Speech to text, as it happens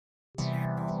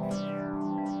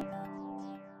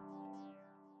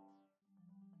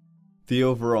The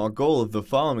overall goal of the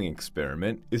following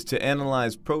experiment is to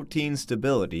analyze protein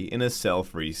stability in a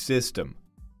cell-free system.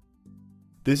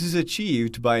 This is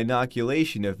achieved by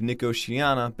inoculation of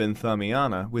Nicotiana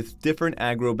benthamiana with different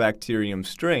agrobacterium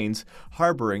strains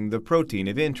harboring the protein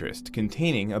of interest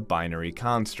containing a binary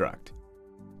construct.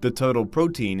 The total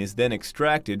protein is then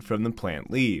extracted from the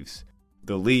plant leaves.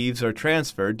 The leaves are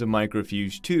transferred to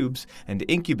microfuge tubes and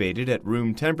incubated at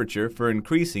room temperature for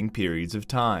increasing periods of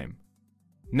time.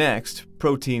 Next,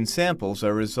 protein samples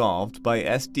are resolved by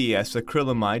SDS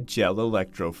acrylamide gel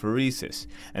electrophoresis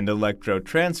and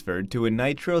electrotransferred to a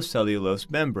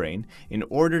nitrocellulose membrane in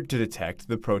order to detect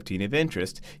the protein of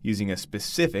interest using a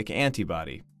specific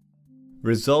antibody.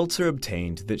 Results are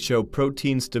obtained that show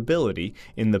protein stability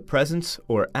in the presence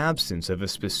or absence of a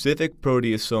specific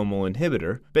proteasomal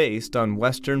inhibitor based on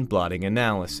Western blotting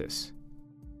analysis.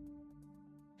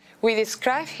 We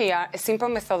describe here a simple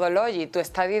methodology to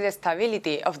study the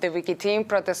stability of the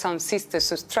ubiquitin-proteasome sister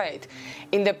substrate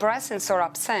in the presence or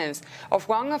absence of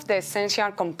one of the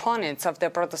essential components of the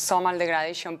proteasomal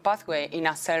degradation pathway in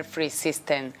a cell-free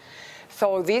system.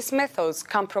 Though these methods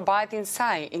can provide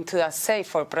insight into the assay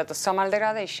for proteasomal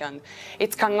degradation,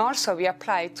 it can also be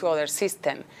applied to other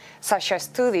systems, such as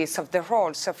studies of the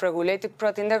roles of regulated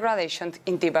protein degradation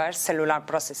in diverse cellular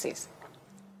processes.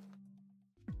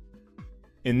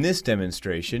 In this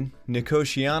demonstration,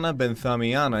 Nicotiana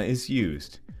benthamiana is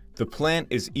used. The plant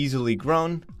is easily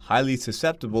grown, highly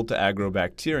susceptible to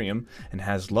agrobacterium, and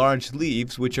has large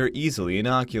leaves which are easily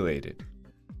inoculated.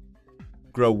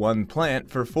 Grow one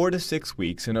plant for 4 to 6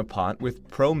 weeks in a pot with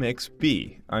ProMix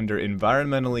B under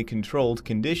environmentally controlled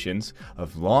conditions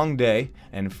of long day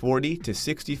and 40 to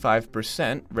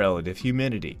 65% relative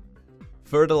humidity.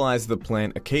 Fertilize the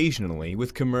plant occasionally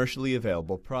with commercially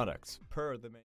available products per the